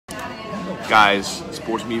guys,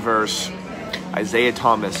 Sports Meverse, Isaiah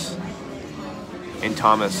Thomas and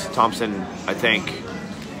Thompson, I think,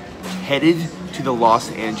 headed to the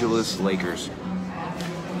Los Angeles Lakers.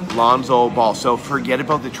 Lonzo Ball. So forget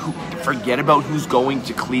about who's going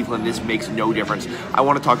to Cleveland. This makes no difference. I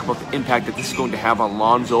want to talk about the impact that this is going to have on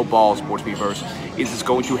Lonzo Ball, Sports Meverse. Is this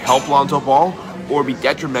going to help Lonzo Ball or be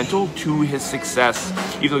detrimental to his success,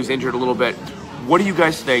 even though he's injured a little bit? What do you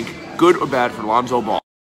guys think? Good or bad for Lonzo Ball?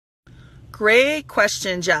 Great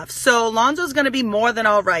question, Jeff. So Lonzo's going to be more than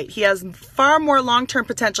all right. He has far more long-term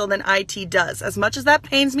potential than IT does. As much as that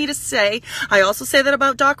pains me to say, I also say that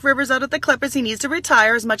about Doc Rivers out at the Clippers. He needs to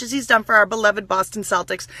retire as much as he's done for our beloved Boston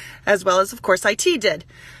Celtics, as well as, of course, IT did.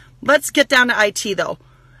 Let's get down to IT, though.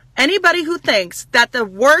 Anybody who thinks that the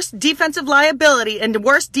worst defensive liability and the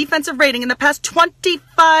worst defensive rating in the past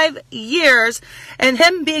 25 years and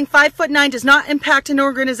him being 5'9" does not impact an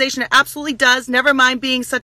organization, it absolutely does. Never mind being such